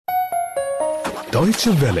Deutsche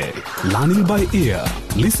Welle. Learning by ear.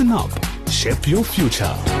 Listen up. Shape your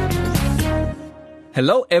future.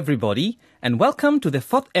 Hello everybody, and welcome to the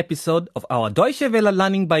 4th episode of our Deutsche Welle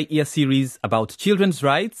Learning by Ear series about children's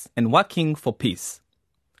rights and working for peace.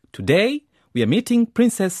 Today, we are meeting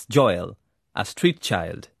Princess Joel, a street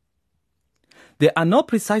child. There are no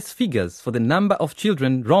precise figures for the number of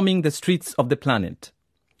children roaming the streets of the planet,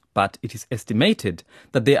 but it is estimated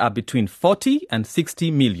that there are between 40 and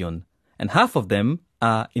 60 million, and half of them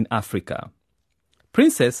are in Africa.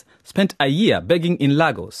 Princess spent a year begging in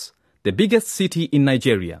Lagos, the biggest city in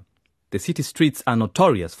Nigeria. The city streets are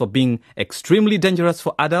notorious for being extremely dangerous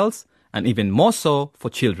for adults and even more so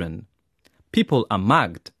for children. People are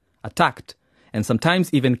mugged, attacked, and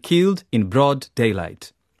sometimes even killed in broad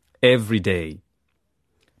daylight, every day.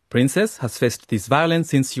 Princess has faced this violence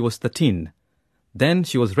since she was 13. Then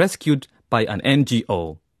she was rescued by an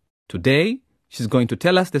NGO. Today, she's going to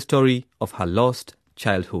tell us the story of her lost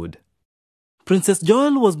childhood. Princess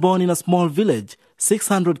Joel was born in a small village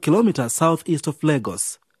 600 kilometers southeast of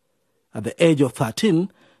Lagos. At the age of 13,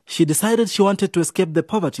 she decided she wanted to escape the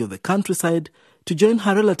poverty of the countryside to join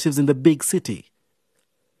her relatives in the big city.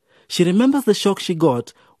 She remembers the shock she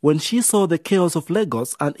got when she saw the chaos of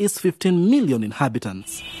Lagos and its 15 million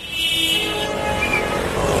inhabitants.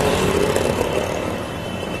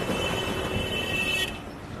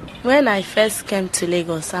 When I first came to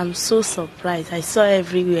Lagos, I'm so surprised. I saw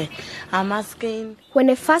everywhere. I'm asking... When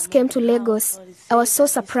I first came to Lagos, I was so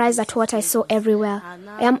surprised at what I saw everywhere.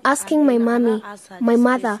 I am asking my mommy, my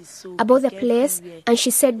mother, about the place, and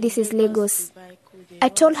she said this is Lagos. I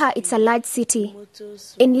told her it's a large city.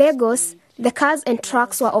 In Lagos, the cars and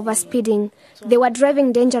trucks were overspeeding. They were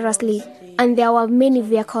driving dangerously, and there were many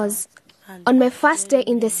vehicles. On my first day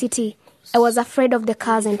in the city, I was afraid of the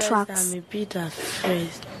cars and trucks. I'm a bit afraid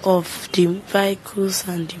of the vehicles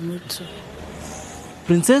and the motor.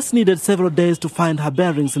 Princess needed several days to find her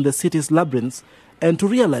bearings in the city's labyrinths and to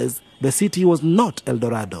realize the city was not El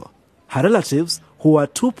Dorado. Her relatives, who were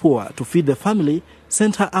too poor to feed the family,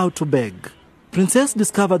 sent her out to beg. Princess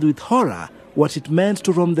discovered with horror what it meant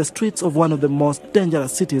to roam the streets of one of the most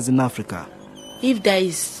dangerous cities in Africa. If there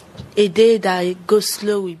is a day that goes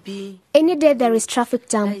slow, will be... Any day there is traffic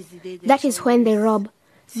jam, that is when they rob.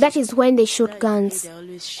 That is when they shoot guns.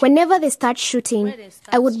 Whenever they start shooting,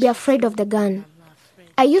 I would be afraid of the gun.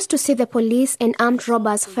 I used to see the police and armed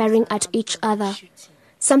robbers firing at each other.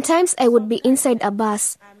 Sometimes I would be inside a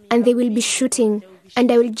bus and they will be shooting,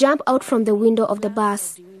 and I will jump out from the window of the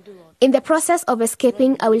bus. In the process of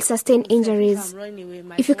escaping, I will sustain injuries.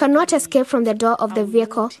 If you cannot escape from the door of the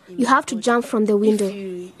vehicle, you have to jump from the window.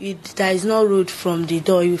 There is no road from the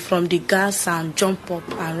door, you from the gas and jump up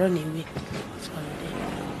and run away from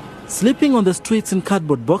there. Sleeping on the streets in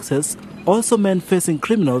cardboard boxes also meant facing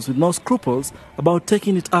criminals with no scruples about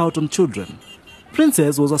taking it out on children.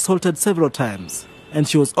 Princess was assaulted several times, and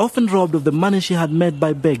she was often robbed of the money she had made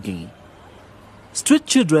by begging. Street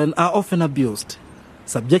children are often abused,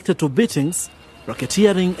 subjected to beatings,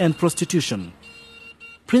 racketeering, and prostitution.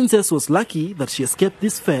 Princess was lucky that she escaped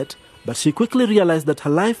this fate, but she quickly realized that her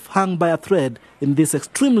life hung by a thread in this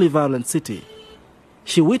extremely violent city.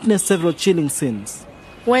 She witnessed several chilling scenes.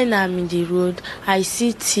 When I'm in the road, I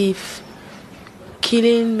see thieves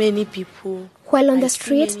killing many people. While on the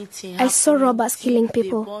street, I saw robbers killing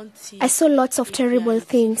people. I saw lots of terrible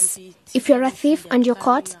things. If you're a thief and you're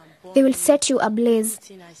caught, they will set you ablaze.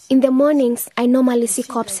 In the mornings, I normally see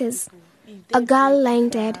corpses. A girl lying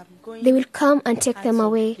dead. They will come and take them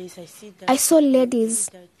away. I saw ladies,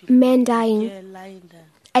 men dying.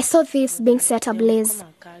 I saw thieves being set ablaze.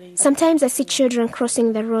 Sometimes I see children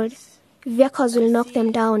crossing the road. Vehicles will knock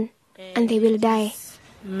them down, and they will die.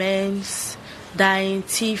 Men's dying,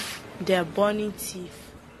 thief, they're burning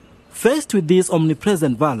thief. Faced with this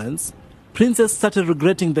omnipresent violence, Princess started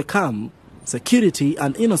regretting the calm, security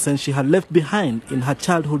and innocence she had left behind in her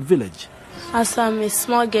childhood village. As I'm a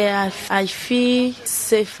small girl, I feel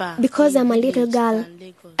safer. Because I'm a little girl,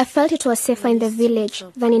 I felt it was safer in the village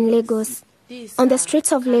than in Lagos. On the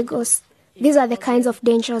streets of Lagos, these are the kinds of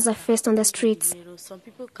dangers I faced on the streets.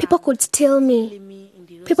 People could steal me.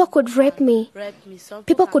 People could rape me.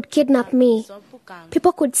 People could kidnap me.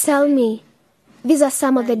 People could sell me. These are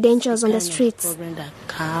some of the dangers on the streets.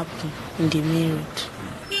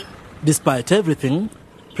 Despite everything,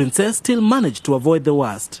 Princess still managed to avoid the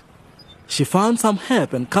worst. She found some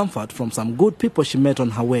help and comfort from some good people she met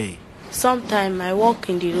on her way. Sometimes I walk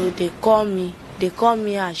in the road, they call me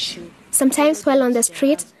Ashu. Sometimes while on the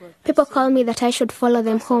street, people call me that I should follow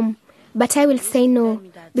them home. but I will say no,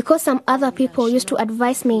 because some other people used to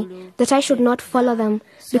advise me that I should not follow them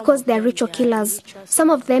because they are ritual killers. Some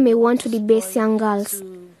of them may want to debase young girls.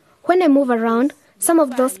 When I move around, some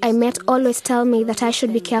of those I met always tell me that I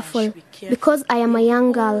should be careful because I am a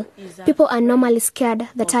young girl. People are normally scared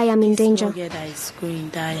that I am in danger.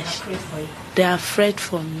 They are afraid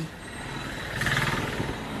for me.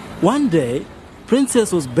 One day,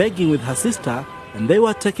 Princess was begging with her sister and they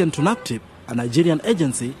were taken to NAPTIP, a Nigerian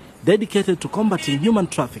agency dedicated to combating human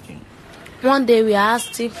trafficking. One day we are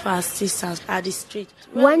asking for assistance at the street.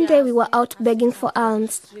 One day we were out begging for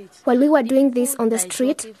alms. While we were doing this on the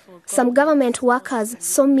street, some government workers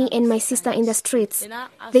saw me and my sister in the streets.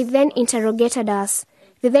 They then interrogated us.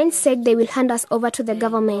 They then said they will hand us over to the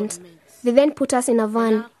government. They then put us in a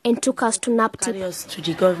van and took us to NAPTIP. To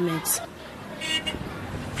the government.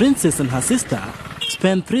 Princess and her sister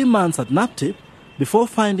spent 3 months at NAPTIP before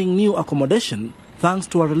finding new accommodation thanks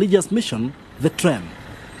to a religious mission, the TREM.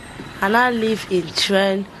 And I live in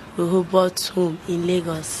TREM Rehoboth Home in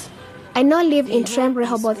Lagos. I now live in TREM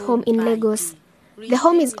Rehoboth Home in Lagos. The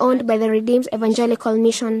home is owned by the Redeemed Evangelical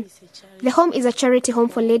Mission. The home is a charity home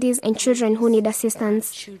for ladies and children who need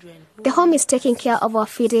assistance. The home is taking care of our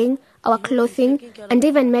feeding, our clothing, and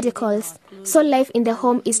even medicals. So life in the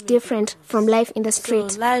home is different from life in the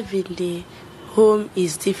street. So life in the home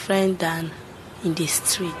is different than in the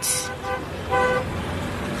street.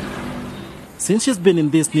 Since she's been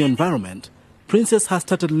in this new environment, Princess has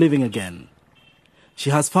started living again.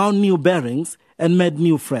 She has found new bearings and made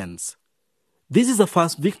new friends. This is a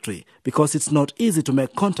first victory because it's not easy to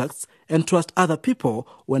make contacts and trust other people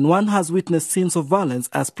when one has witnessed scenes of violence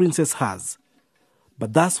as Princess has.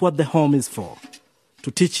 But that's what the home is for,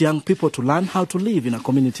 to teach young people to learn how to live in a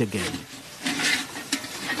community again.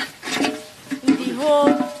 In the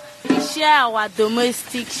home, we share our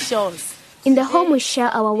domestic chores. In the home, we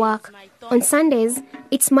share our work. On Sundays,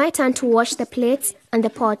 it's my turn to wash the plates and the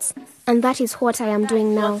pots, and that is what I am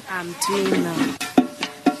doing now.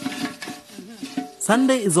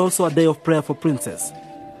 Sunday is also a day of prayer for Princess.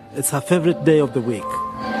 It's her favorite day of the week.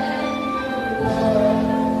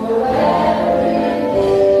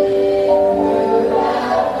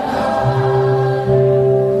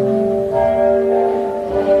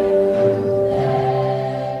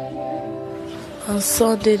 On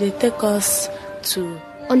Sunday, they take us to...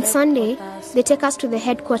 On Sunday, they take us to the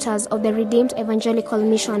headquarters of the Redeemed Evangelical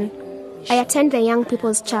Mission. I attend the Young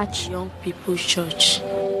People's Church. Young People's Church.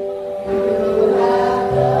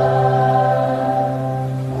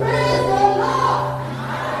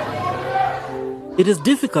 It is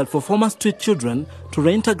difficult for former street children to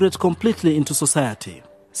reintegrate completely into society.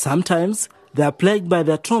 Sometimes they are plagued by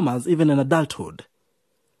their traumas even in adulthood.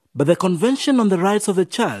 But the Convention on the Rights of the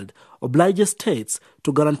Child obliges states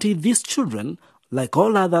to guarantee these children, like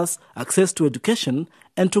all others, access to education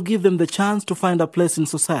and to give them the chance to find a place in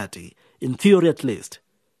society, in theory at least.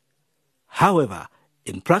 However,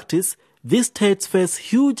 in practice, these states face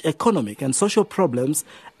huge economic and social problems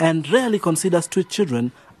and rarely consider street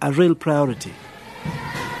children a real priority.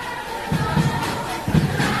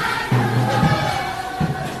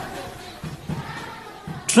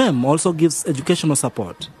 TREM also gives educational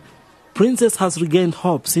support. Princess has regained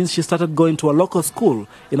hope since she started going to a local school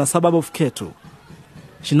in a suburb of Ketu.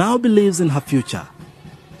 She now believes in her future.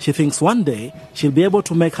 She thinks one day she'll be able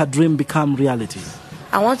to make her dream become reality.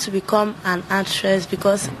 I want to become an actress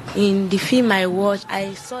because in the film I watched,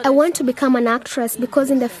 I want to become an actress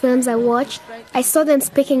because in the films I watched, I saw them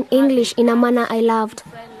speaking English in a manner I loved.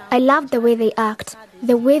 I loved the way they act,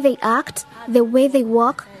 the way they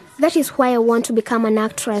walk. That is why I want to become an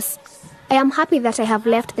actress. I am happy that I have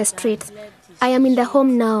left the streets. I am in the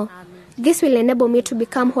home now. This will enable me to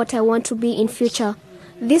become what I want to be in future.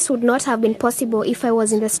 This would not have been possible if I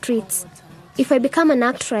was in the streets. If I become an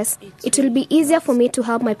actress, it will be easier for me to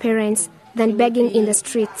help my parents than begging in the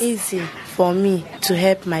streets. Easy for me to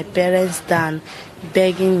help my parents than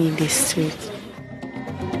begging in the street.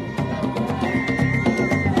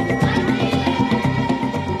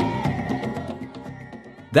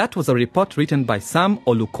 That was a report written by Sam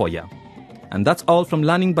Olukoya. And that's all from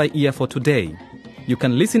Learning by Ear for today. You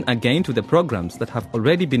can listen again to the programs that have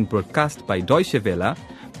already been broadcast by Deutsche Welle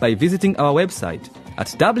by visiting our website at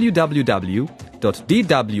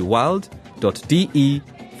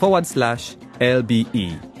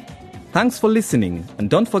www.dwworld.de/LBE. Thanks for listening, and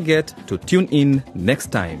don't forget to tune in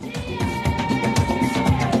next time.